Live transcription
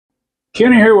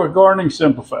Kenny here with Gardening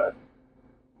Simplified.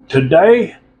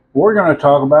 Today, we're going to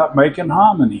talk about making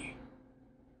hominy.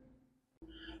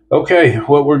 Okay,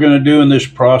 what we're going to do in this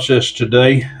process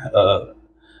today of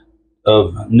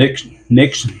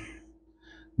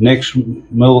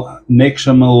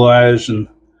nixtamalizing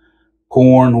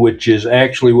corn, which is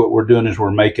actually what we're doing is we're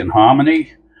making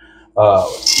hominy.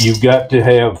 You've got to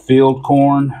have field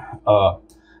corn. Now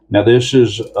this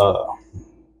is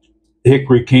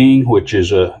Hickory King, which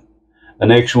is an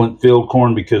excellent field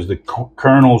corn because the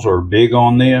kernels are big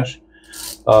on this.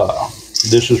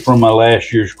 This is from my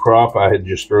last year's crop. I had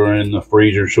just thrown it in the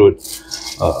freezer so it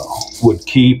would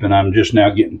keep, and I'm just now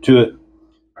getting to it.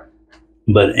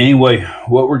 But anyway,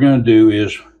 what we're going to do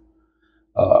is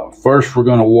first we're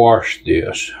going to wash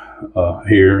this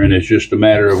here, and it's just a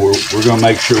matter of we're going to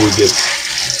make sure we get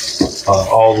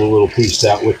all the little pieces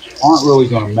out, which aren't really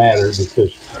going to matter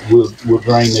because we'll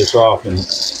drain this off and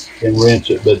rinse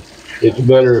it. But it's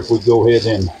better if we go ahead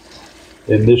and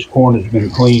this corn has been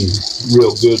cleaned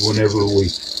real good whenever we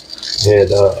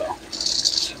had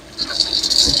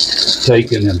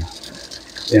taken and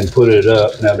put it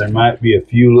up. Now there might be a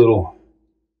few little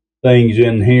things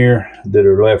in here that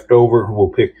are left over.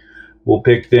 We'll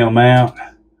pick them out,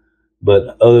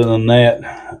 but other than that,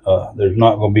 there's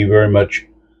not going to be very much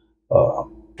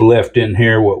left in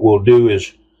here. What we'll do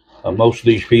is most of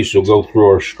these pieces will go through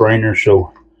our strainer,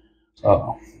 so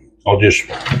I'll just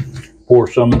pour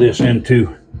some of this into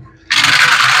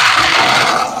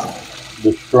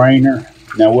the strainer.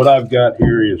 Now what I've got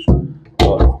here is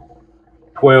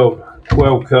 12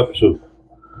 cups of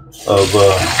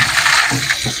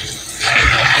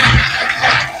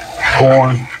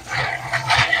corn,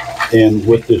 and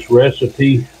with this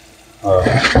recipe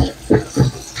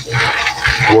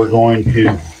we're going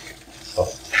to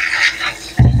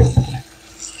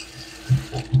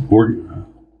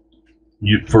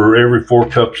for every 4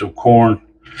 cups of corn,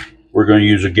 we're going to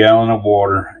use 1 gallon of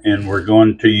water, and we're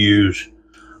going to use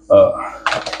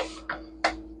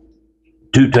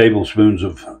 2 tablespoons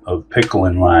of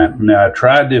pickling lime. Now, I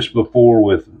tried this before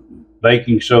with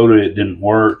baking soda. It didn't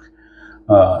work.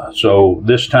 So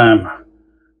this time,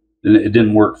 it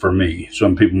didn't work for me.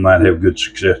 Some people might have good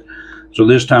success. So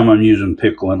this time I'm using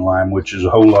pickling lime, which is a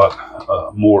whole lot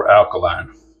more alkaline.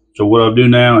 So what I'll do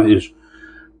now is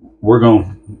we're going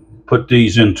to put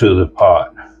these into the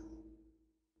pot.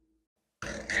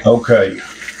 Okay,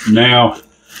 now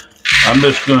I'm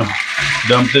just going to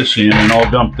dump this in, and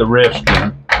I'll dump the rest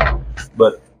in.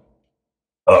 But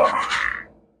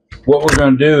what we're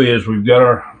going to do is we've got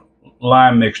our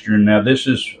lime mixture. Now this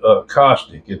is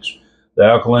caustic. The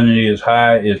alkalinity is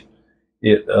high.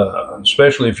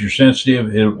 Especially if you're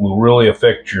sensitive, it will really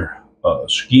affect your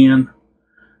skin.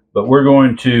 But we're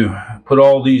going to put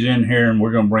all these in here, and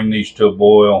we're going to bring these to a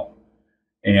boil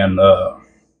and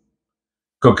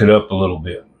cook it up a little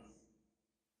bit.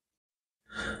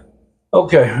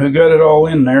 Okay, we got it all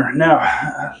in there. Now,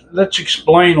 let's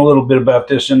explain a little bit about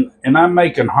this. And I'm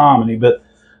making hominy, but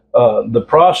the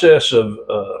process of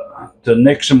to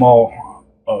nixtamal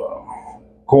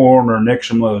corn, or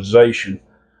nixtamalization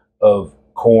of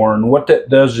corn, what that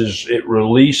does is it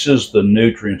releases the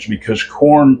nutrients, because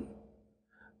corn,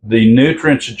 the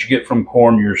nutrients that you get from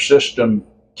corn, your system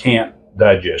can't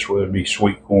digest, whether it be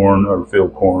sweet corn or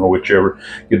field corn or whichever.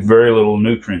 Get very little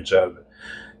nutrients out of it.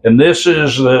 And this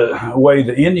is the way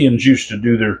the Indians used to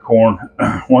do their corn.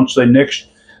 Once they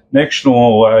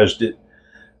nixtamalized it,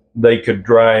 they could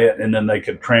dry it, and then they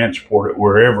could transport it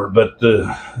wherever. But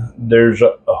there's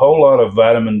a whole lot of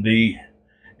vitamin D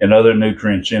and other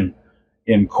nutrients in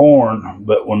corn,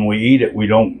 but when we eat it, we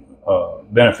don't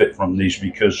benefit from these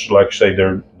because, like I say,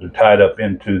 they're tied up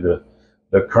into the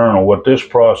kernel. What this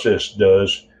process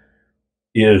does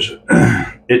is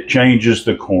it changes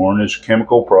the corn. It's a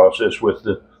chemical process with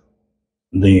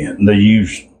they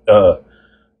use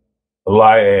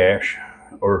lye ash,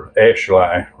 or ash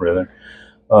lye rather,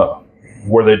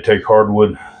 where they take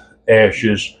hardwood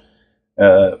ashes,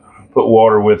 put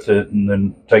water with it, and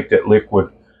then take that liquid,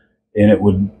 and it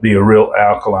would be a real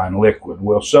alkaline liquid.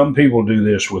 Well, some people do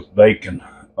this with baking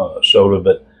soda,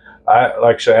 but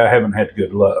like I say, I haven't had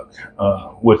good luck.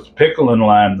 With pickling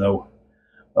lime, though,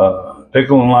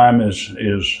 pickling lime is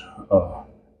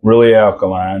really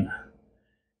alkaline,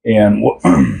 and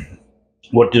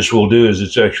what this will do is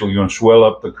it's actually going to swell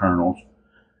up the kernels,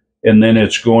 and then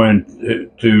it's going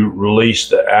to release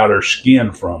the outer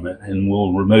skin from it, and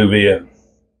we'll remove it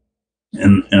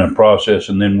in a process,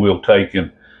 and then we'll take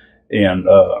and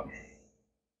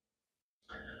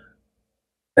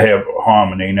have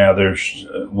hominy. Now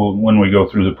when we go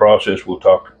through the process, we'll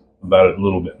talk about it a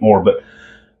little bit more, but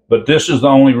But this is the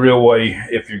only real way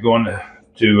if you're going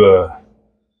to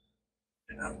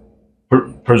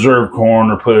preserve corn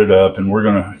or put it up. And we're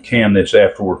going to can this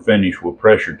after we're finished. We'll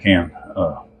pressure can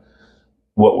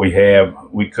what we have.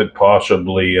 We could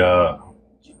possibly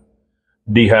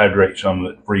dehydrate some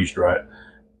of it, freeze dry it,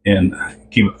 and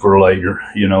keep it for later,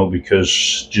 you know,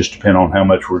 because just depending on how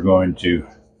much we're going to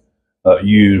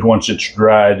use. Once it's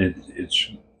dried, it's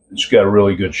got a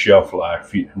really good shelf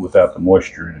life without the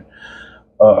moisture in it.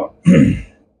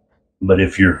 But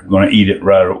if you're going to eat it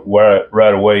right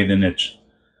away, then it's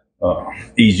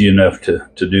easy enough to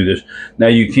do this. Now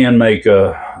you can make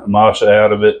a masa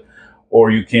out of it, or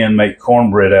you can make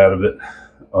cornbread out of it.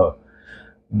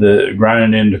 The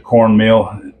grinding into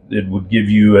cornmeal, it would give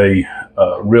you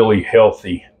a really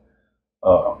healthy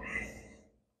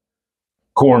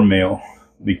cornmeal,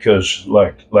 because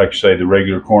like I say, the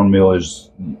regular cornmeal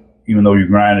is, even though you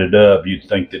grind it up, you'd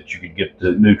think that you could get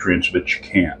the nutrients, but you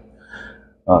can't.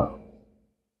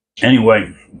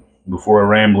 Anyway, before I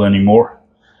ramble anymore,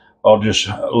 I'll just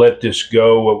let this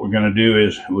go. What we're going to do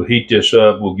is we'll heat this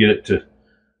up, we'll get it to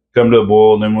come to a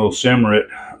boil, and then we'll simmer it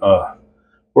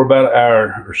for about an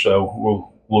hour or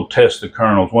so. We'll test the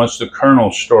kernels. Once the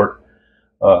kernels start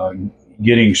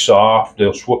getting soft,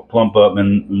 they'll plump up,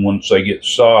 and once they get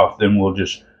soft, then we'll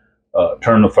just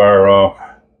turn the fire off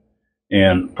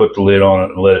and put the lid on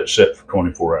it and let it sit for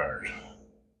 24 hours.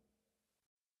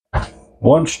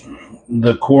 Once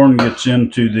the corn gets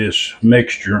into this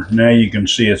mixture, now you can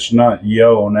see it's not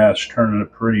yellow, now it's turning a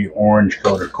pretty orange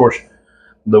color. Of course,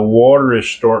 the water is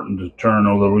starting to turn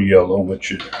a little yellow,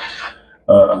 which is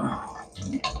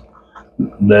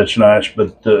that's nice,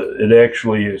 but it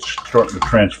actually is starting to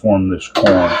transform this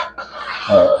corn.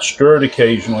 Stir it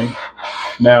occasionally.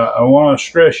 Now, I want to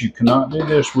stress, you cannot do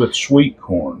this with sweet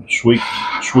corn. Sweet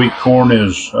corn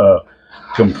is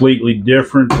completely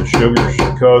different. The sugar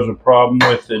should cause a problem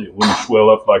with it. It wouldn't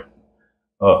swell up like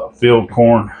field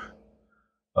corn.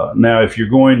 Now, if you're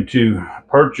going to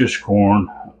purchase corn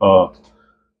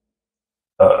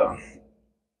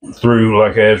through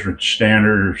like Azrid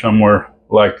Standard or somewhere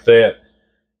like that,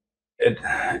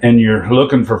 and you're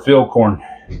looking for field corn,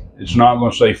 it's not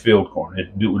going to say field corn.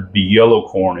 It would be yellow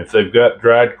corn. If they've got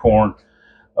dried corn,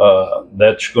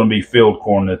 that's going to be field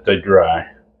corn that they dry.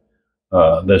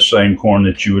 The same corn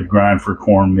that you would grind for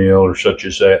cornmeal or such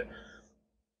as that.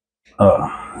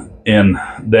 And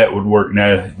that would work.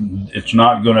 Now, it's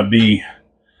not going to be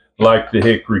like the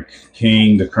Hickory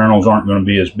King. The kernels aren't going to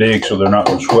be as big, so they're not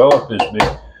going to swell up as big.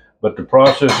 But the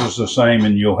process is the same,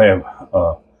 and you'll have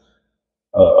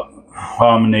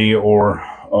hominy, or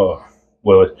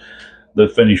well, the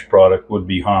finished product would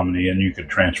be hominy, and you could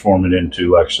transform it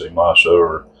into, like say,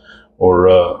 masa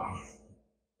or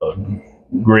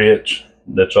grits.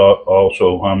 That's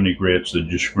also hominy grits that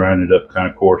just grind it up kind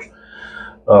of coarse.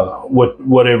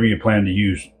 Whatever you plan to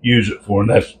use it for, and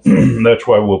that's that's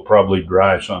why we'll probably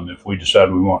dry some if we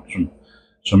decide we want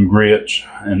some grits.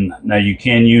 And now you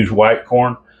can use white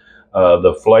corn.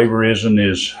 The flavor isn't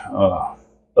as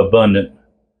abundant,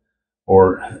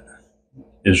 or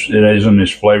it isn't as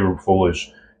flavorful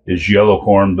as yellow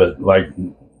corn, but like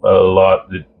a lot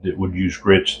that would use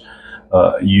grits,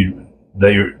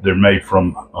 they're made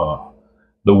from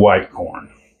the white corn.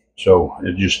 So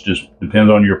it just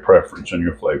depends on your preference and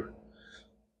your flavor.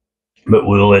 But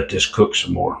we'll let this cook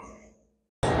some more.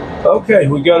 Okay,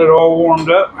 we got it all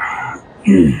warmed up.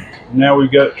 Now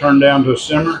we've got it turned down to a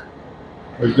simmer.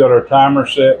 We've got our timer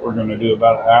set. We're going to do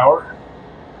about an hour.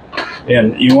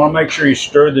 And you want to make sure you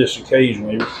stir this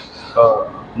occasionally.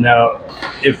 Now,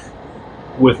 if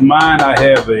with mine, I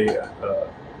have a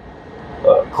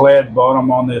clad bottom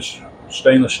on this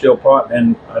stainless steel pot,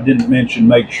 and I didn't mention,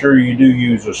 make sure you do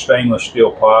use a stainless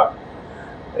steel pot,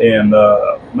 and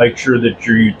make sure that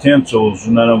your utensils,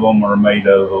 none of them are made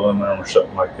out of aluminum or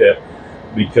something like that,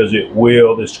 because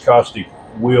this caustic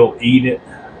will eat it,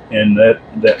 and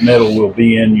that metal will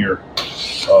be in your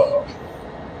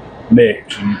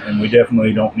mix, and we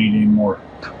definitely don't need any more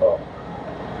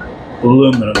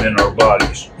aluminum in our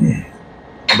bodies.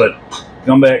 But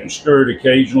come back and stir it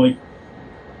occasionally.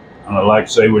 Like I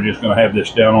say, we're just going to have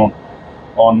this down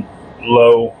on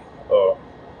low,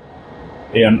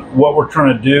 and what we're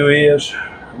trying to do is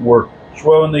we're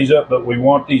swelling these up, but we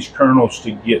want these kernels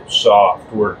to get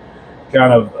soft. We're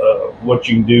kind of what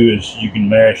you can do is you can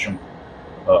mash them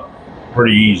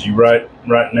pretty easy. Right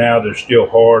now they're still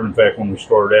hard. In fact, when we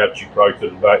started out, you probably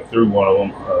couldn't bite through one of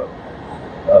them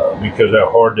because how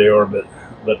hard they are. But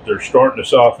they're starting to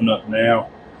soften up now.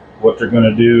 What they're going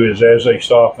to do is, as they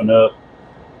soften up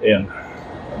and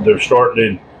they're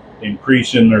starting to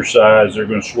increase in their size, they're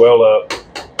going to swell up,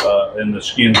 and the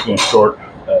skin's going to start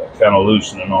kind of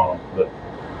loosening on them. But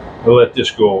we'll let this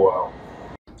go a while.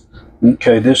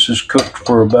 Okay, this is cooked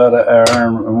for about an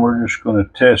hour, and we're just going to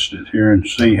test it here and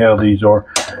see how these are.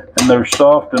 And they're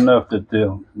soft enough that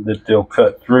they'll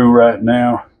cut through right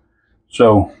now.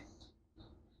 So,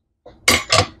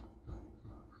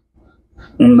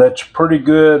 and that's pretty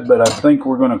good, but I think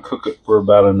we're going to cook it for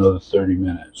about another 30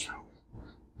 minutes.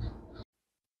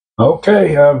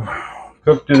 Okay, I've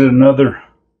cooked it another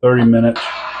 30 minutes,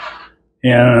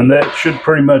 and that should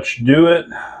pretty much do it.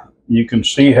 You can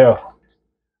see how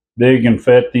big and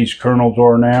fat these kernels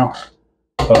are now.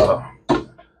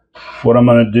 What I'm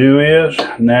going to do is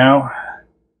now,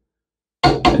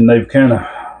 and they've kind of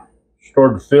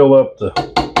started to fill up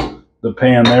the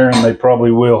pan there, and they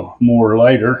probably will more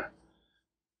later.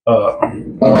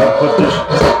 I'm going to put this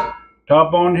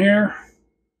top on here.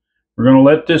 We're going to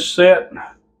let this set,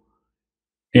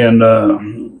 and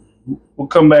we'll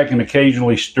come back and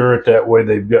occasionally stir it. That way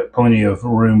they've got plenty of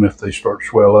room if they start to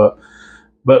swell up.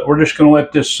 But we're just going to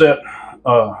let this set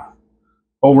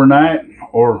overnight,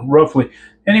 or roughly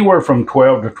anywhere from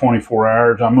 12 to 24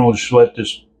 hours. I'm going to just let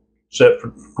this set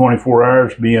for 24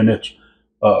 hours, being it's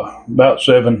about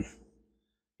 7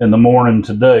 in the morning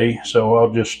today. So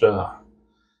I'll just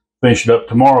finish it up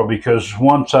tomorrow, because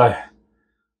once I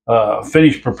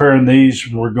finish preparing these,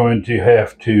 we're going to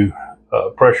have to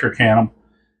pressure can them.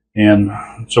 And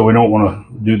so we don't want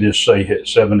to do this, say, at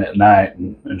 7 at night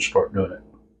and start doing it.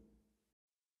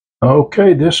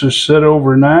 Okay, this is set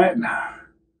overnight.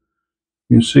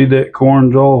 You can see that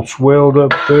corn's all swelled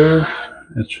up there.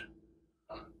 It's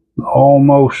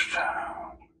almost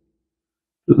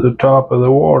to the top of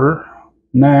the water.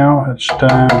 Now it's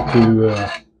time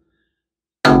to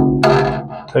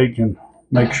take and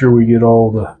make sure we get all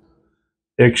the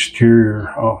exterior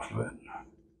off of it.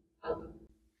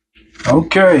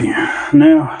 Okay,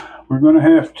 now we're going to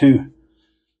have to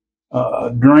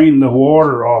drain the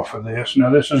water off of this. Now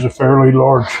this is a fairly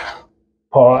large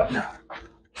pot,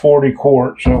 40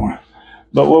 quarts. So,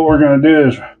 but what we're going to do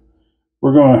is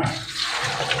we're going to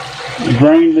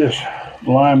drain this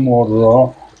lime water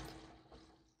off.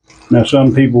 Now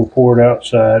some people pour it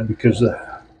outside because of the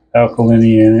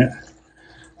alkalinity in it,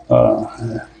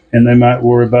 and they might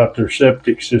worry about their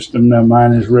septic system. Now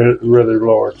mine is rather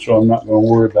large, so I'm not going to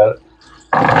worry about it.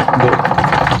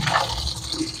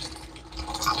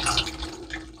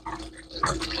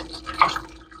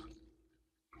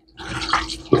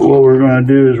 But what we're going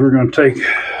to do is we're going to take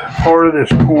part of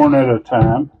this corn at a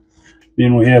time,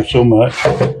 being we have so much.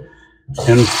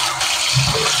 And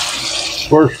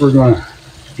first we're going to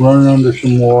run it under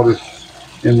some water,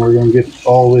 and we're going to get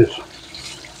all this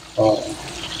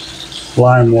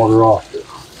lime water off it.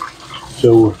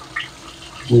 So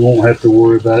we won't have to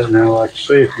worry about it. Now, like I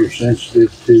say, if you're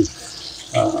sensitive to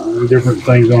different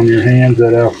things on your hands,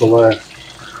 that alkali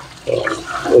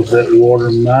of that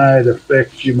water might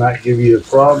affect you, might give you a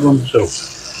problem. So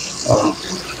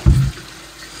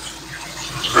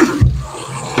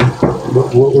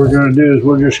but what we're going to do is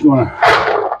we're just going to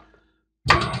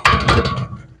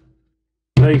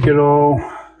take it all,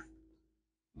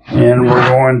 and we're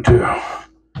going to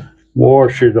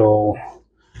wash it all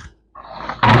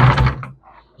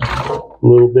a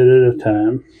little bit at a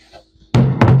time.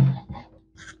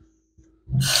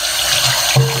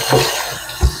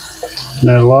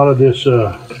 Now a lot of this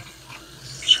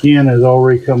skin has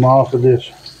already come off of this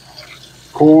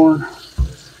corn.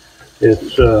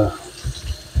 It's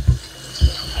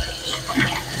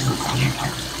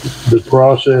the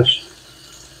process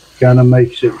kind of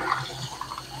makes it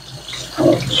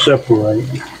separate,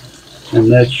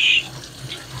 and that's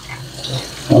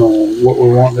what we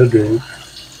want to do.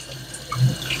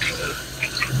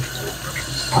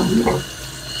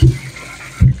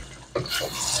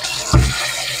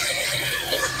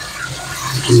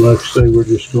 And like I say, we're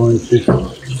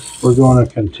going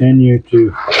to continue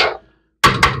to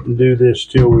do this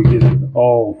till we get it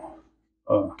all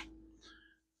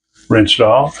rinsed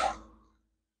off.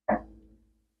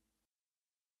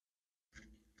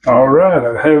 All right,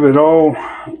 I have it all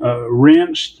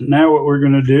rinsed. Now what we're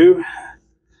going to do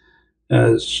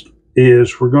is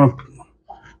we're going to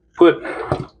put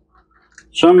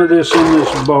some of this in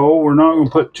this bowl. We're not going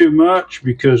to put too much,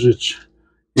 because if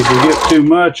we get too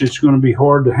much, it's going to be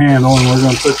hard to handle, and we're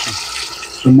going to put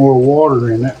some more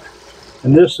water in it.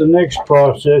 And this is the next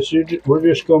process. We're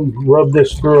just going to rub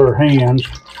this through our hands,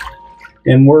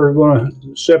 and we're going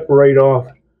to separate off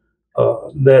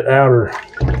that outer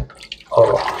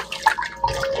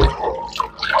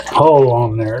hull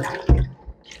on there.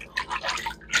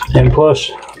 And plus,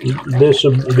 this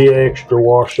will be extra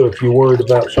wash, so if you're worried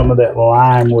about some of that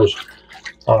lime was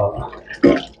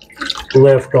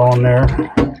left on there,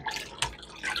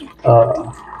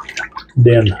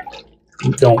 then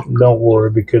don't worry,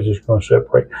 because it's going to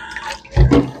separate.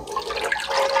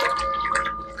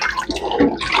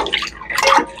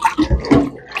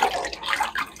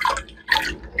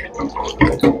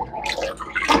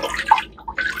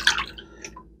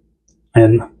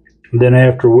 And then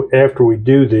after we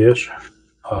do this,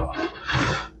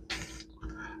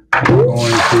 we're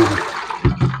going to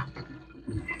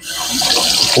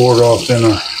pour it off in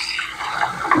a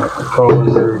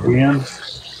colander again,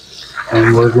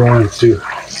 and we're going to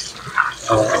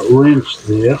rinse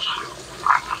this.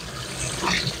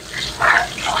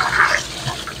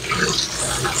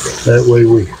 That way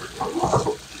we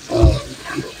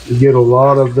get a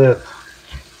lot of that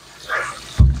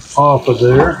off of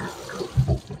there,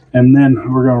 and then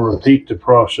we're going to repeat the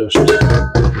process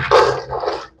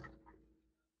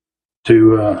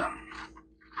to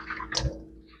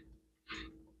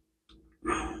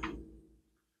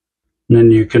then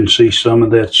you can see some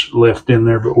of that's left in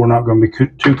there, but we're not going to be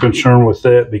too concerned with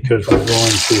that, because we're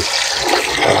going to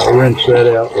rinse that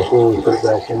out before we put it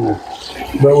back in there.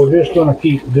 But we're just going to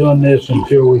keep doing this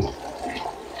until we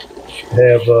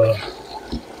have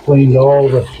cleaned all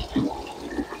the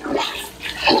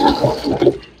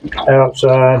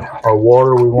outside. Our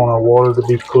water, we want our water to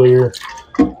be clear.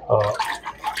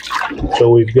 So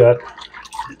we've got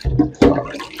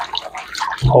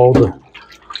all the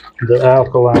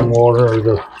alkaline water, or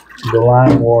the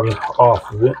lime water,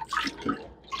 off of it,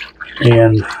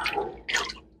 and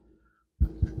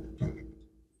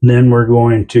then we're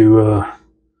going to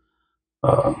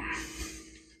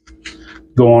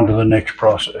go on to the next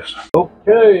process.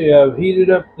 Okay, I've heated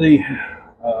up the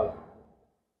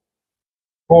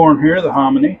corn here, the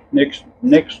hominy,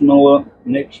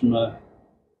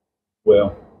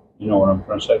 well, you know what I'm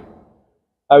trying to say.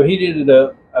 I've heated it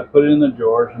up, I put it in the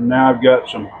jars, and now I've got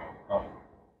some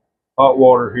hot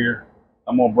water here.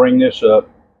 I'm going to bring this up.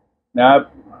 Now I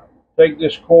take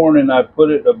this corn and I put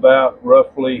it about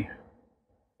roughly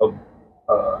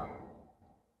about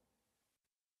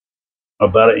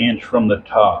 1 inch from the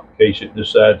top, in case it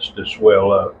decides to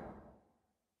swell up.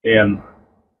 And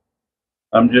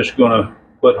I'm just going to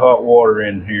put hot water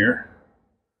in here,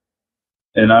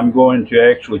 and I'm going to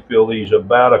actually fill these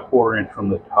about 1/4 inch from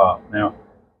the top. Now,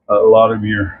 a lot of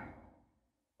your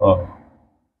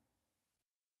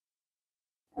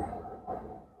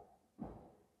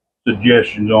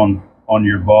suggestions on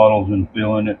your bottles and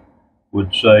filling it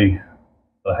would say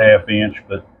 1/2 inch,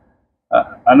 but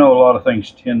I know a lot of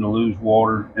things tend to lose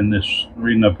water, and the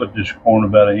reason I put this corn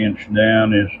about 1 inch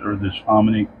down or this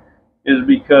hominy, is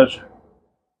because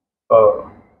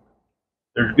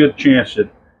there's a good chance that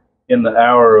in the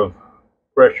hour of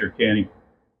pressure canning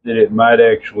that it might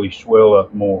actually swell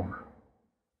up more.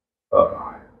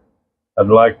 I'd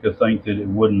like to think that it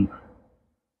wouldn't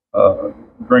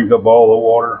drink up all the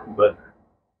water, but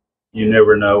you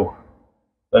never know.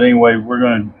 But anyway, I'm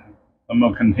going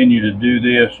to continue to do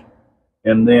this,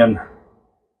 and then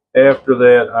after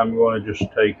that I'm going to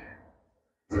just take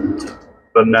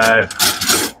a knife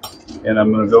and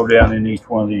I'm going to go down in each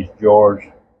one of these jars,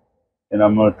 and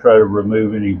I'm going to try to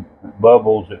remove any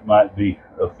bubbles that might be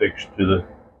affixed to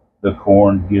the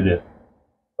corn, get it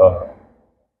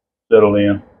settled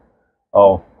in.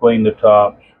 I'll clean the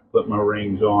tops, put my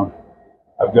rings on.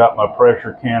 I've got my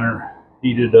pressure canner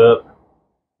heated up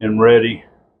and ready.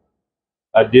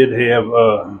 I did have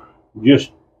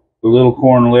just a little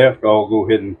corn left. I'll go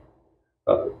ahead and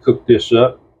cook this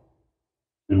up,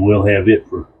 and we'll have it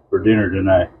for dinner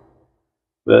tonight.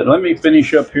 But let me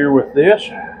finish up here with this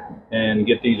and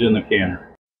get these in the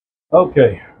canner.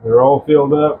 Okay, they're all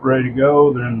filled up, ready to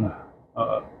go. They're in the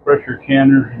pressure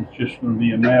canner. It's just going to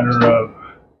be a matter of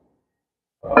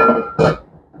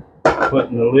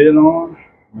putting the lid on,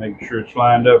 making sure it's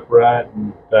lined up right,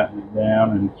 and tighten it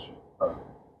down, and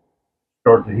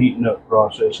start the heating up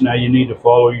process. Now you need to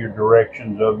follow your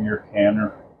directions of your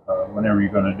canner whenever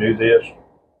you're going to do this.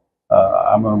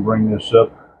 I'm going to bring this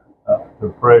up to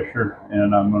pressure,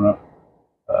 and I'm going to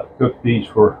cook these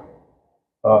for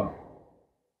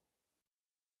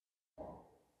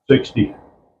 60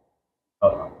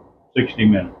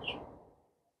 minutes.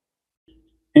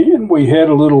 And we had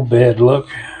a little bad luck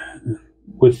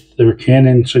with their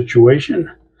canning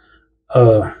situation.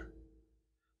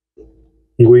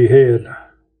 We had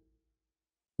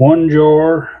one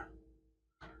jar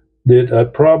that I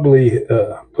probably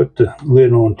put the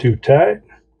lid on too tight,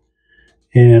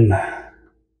 and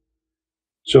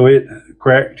so it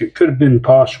cracked. It could have been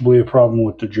possibly a problem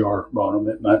with the jar bottom.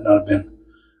 It might not have been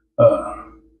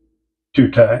too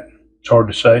tight. It's hard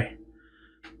to say.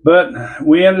 But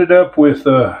we ended up with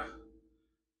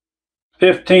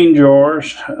 15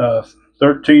 jars.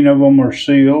 13 of them are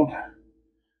sealed.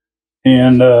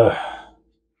 And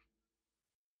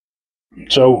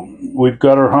so we've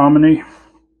got our hominy,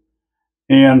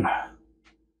 and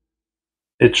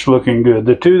it's looking good.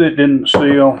 The two that didn't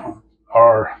seal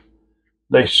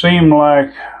they seem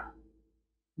like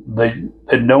they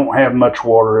don't have much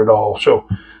water at all. So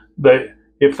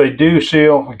if they do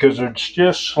seal, because it's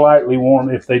just slightly warm,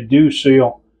 if they do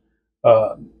seal,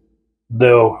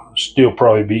 they'll still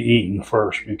probably be eaten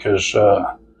first, because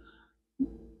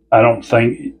I don't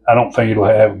think it'll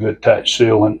have good tight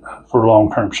sealing for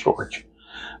long-term storage.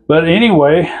 But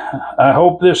anyway, I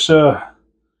hope this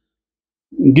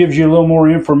gives you a little more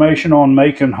information on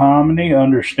making hominy,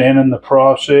 understanding the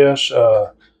process,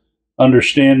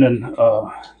 understanding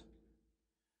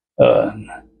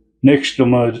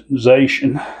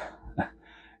nixtamalization,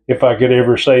 if I could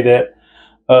ever say that,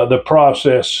 the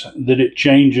process that it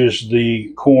changes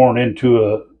the corn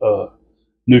into a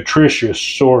nutritious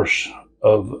source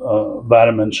of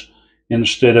vitamins,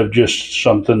 instead of just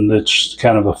something that's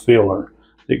kind of a filler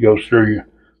that goes through you.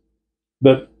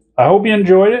 But I hope you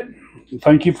enjoyed it.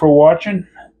 Thank you for watching.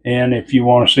 And if you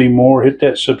want to see more, hit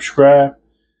that subscribe,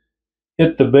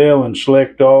 hit the bell, and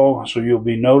select all so you'll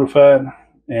be notified.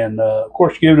 And of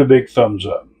course, give it a big thumbs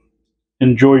up.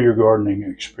 Enjoy your gardening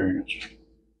experience.